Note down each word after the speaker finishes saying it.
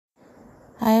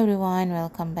Hi everyone,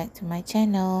 welcome back to my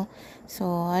channel.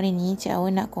 So hari ni Cik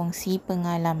Awa nak kongsi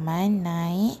pengalaman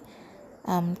naik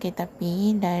kereta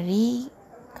api dari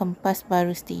Kempas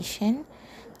Baru Station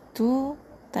to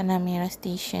Tanah Merah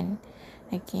Station.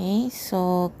 Okay,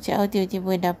 so Cik Awa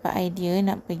tiba-tiba dapat idea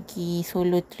nak pergi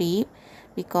solo trip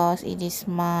because it is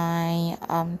my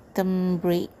term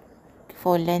break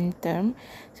for long term.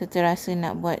 So terasa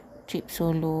nak buat trip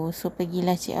solo. So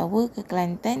pergilah Cik Awa ke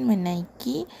Kelantan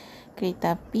menaiki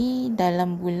kereta api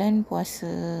dalam bulan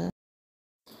puasa.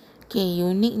 Okay,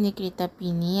 uniknya kereta api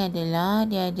ni adalah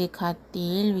dia ada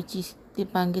katil which is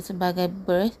dipanggil sebagai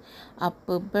berth,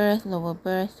 upper berth, lower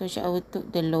berth. So Cik Awa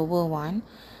took the lower one.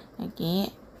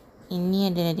 Okay, ini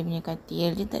adalah dia punya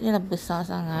katil. Dia tak adalah besar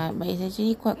sangat, but it's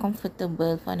actually quite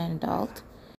comfortable for an adult.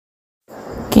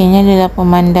 Okay, ni adalah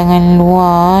pemandangan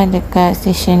luar dekat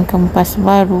stesen Kempas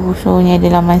Baru. So ni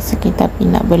adalah masa kereta api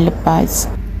nak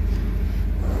berlepas.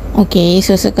 Okay,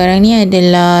 so sekarang ni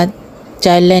adalah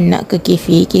jalan nak ke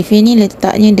kafe. Kafe ni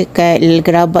letaknya dekat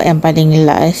gerabak yang paling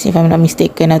last, if I'm not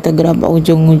mistaken, atau gerabak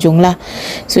ujung-ujung lah.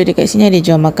 So dekat sini ada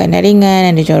jual makanan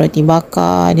ringan, ada jual roti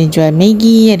bakar, ada jual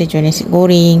Maggi, ada jual nasi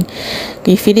goreng.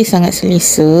 Kafe dia sangat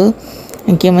selesa.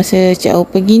 Okay, masa Cik Awa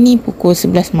pergi ni pukul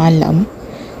 11 malam,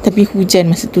 tapi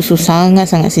hujan masa tu, so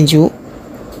sangat-sangat sejuk.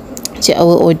 Cik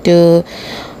Awa order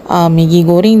Maggi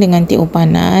goreng dengan teh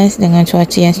panas. Dengan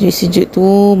cuaca yang sejuk-sejuk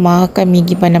tu, makan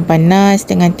Maggi panas-panas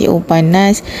dengan teh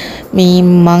panas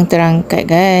memang terangkat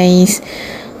guys.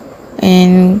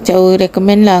 And Cik Awa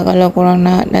recommend lah kalau korang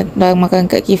nak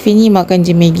makan kat kafe ni, makan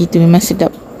je Maggi tu, memang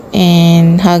sedap.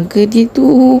 And harga dia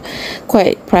tu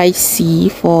quite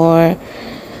pricey for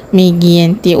Maggi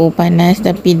and teh panas,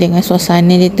 tapi dengan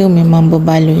suasana dia tu memang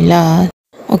berbaloi lah.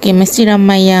 Okay, mesti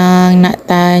ramai yang nak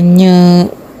tanya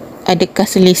adakah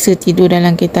selesa tidur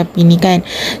dalam kereta api ni kan.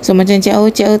 So macam Cik Awa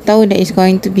tahu that it's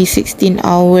going to be 16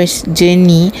 hours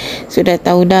journey. So dah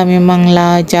tahu dah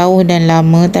memanglah jauh dan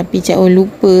lama, tapi Cik Awa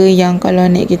lupa yang kalau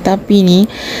naik kereta api ni,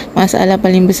 masalah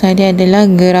paling besar dia adalah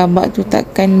gerabak tu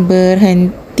takkan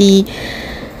berhenti,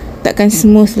 takkan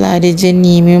smooth lah ada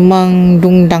journey. Memang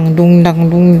dungdang.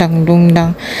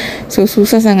 So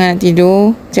susah sangat nak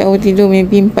tidur. Cik Awa tidur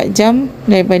maybe 4 jam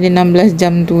daripada 16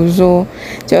 jam tu. So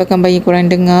Cik Awa akan bagi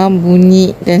korang dengar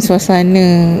bunyi dan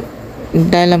suasana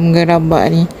dalam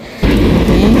gerabak ni.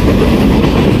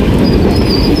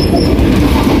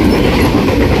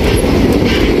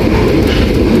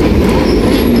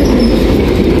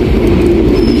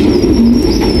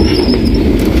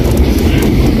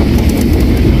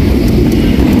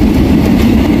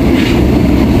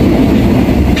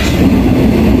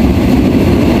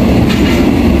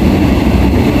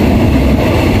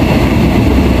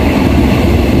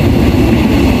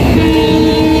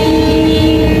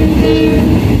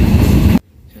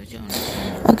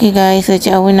 Okay guys, so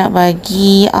Cik Awa nak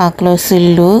bagi closer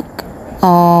look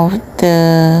of the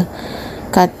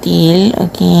katil.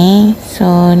 Okay,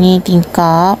 so ni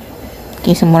tingkap.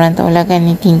 Okay, semua orang tahu lah kan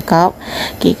ni tingkap.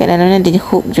 Okay, kat dalam ni ada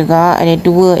hook juga. Ada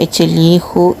dua actually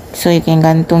hook, so you can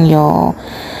gantung your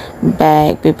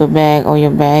bag, paper bag or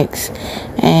your bags.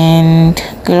 And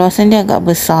keluasan dia agak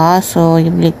besar, so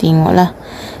you boleh tengok lah.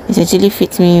 It actually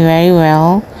fits me very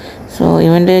well. So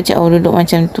even though Cik Awa duduk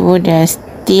macam tu, there's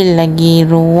still lagi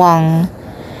ruang.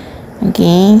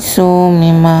 Okay, so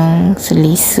memang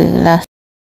selesa lah.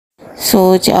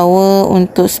 So Cik Awa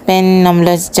untuk spend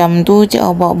 16 jam tu, Cik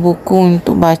Awa bawa buku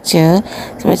untuk baca.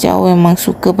 Sebab Cik Awa memang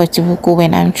suka baca buku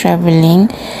when I'm travelling.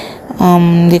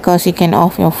 Because you can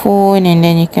off your phone and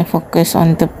then you can focus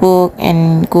on the book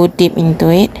and go deep into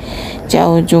it. Cik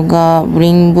Awa juga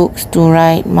bring books to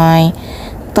write my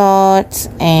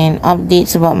thoughts and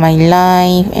updates about my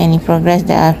life, any progress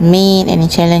that I've made,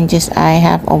 any challenges I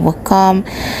have overcome.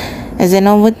 As an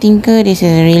overthinker, this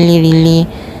is a really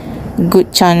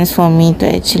good chance for me to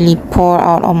actually pour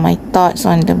out all my thoughts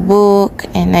on the book,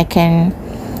 and I can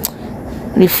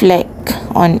reflect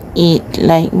on it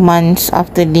like months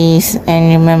after this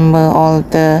and remember all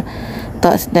the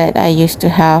thoughts that I used to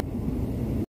have.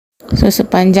 So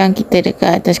sepanjang kita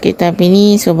dekat atas kereta api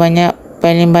ni, so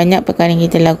paling banyak perkara yang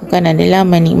kita lakukan adalah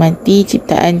menikmati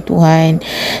ciptaan Tuhan.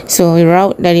 So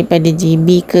route daripada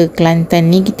JB ke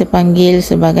Kelantan ni kita panggil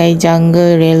sebagai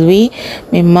jungle railway.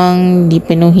 Memang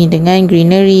dipenuhi dengan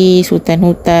greenery,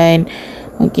 hutan-hutan.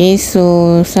 Okay,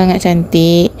 so sangat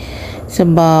cantik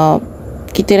sebab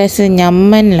kita rasa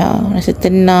nyaman lah, rasa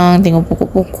tenang tengok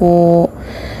pokok-pokok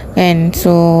kan.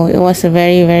 So it was a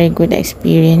very good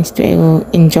experience to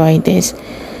enjoy this.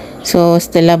 So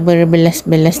setelah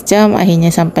berbelas-belas jam, akhirnya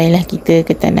sampailah kita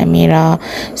ke Tanah Merah.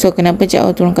 So kenapa Cik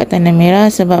Aw turun kat Tanah Merah?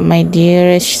 Sebab my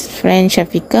dearest friend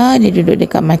Syafiqah, dia duduk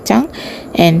dekat Macang,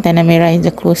 and Tanah Merah is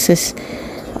the closest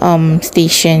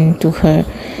station to her.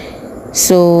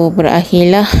 So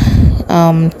berakhirlah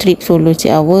trip solo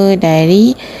Cik Aw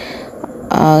dari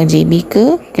JB ke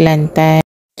Kelantan.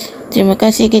 Terima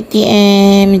kasih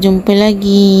KTM. Jumpa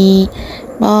lagi.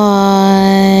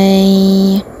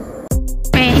 Bye.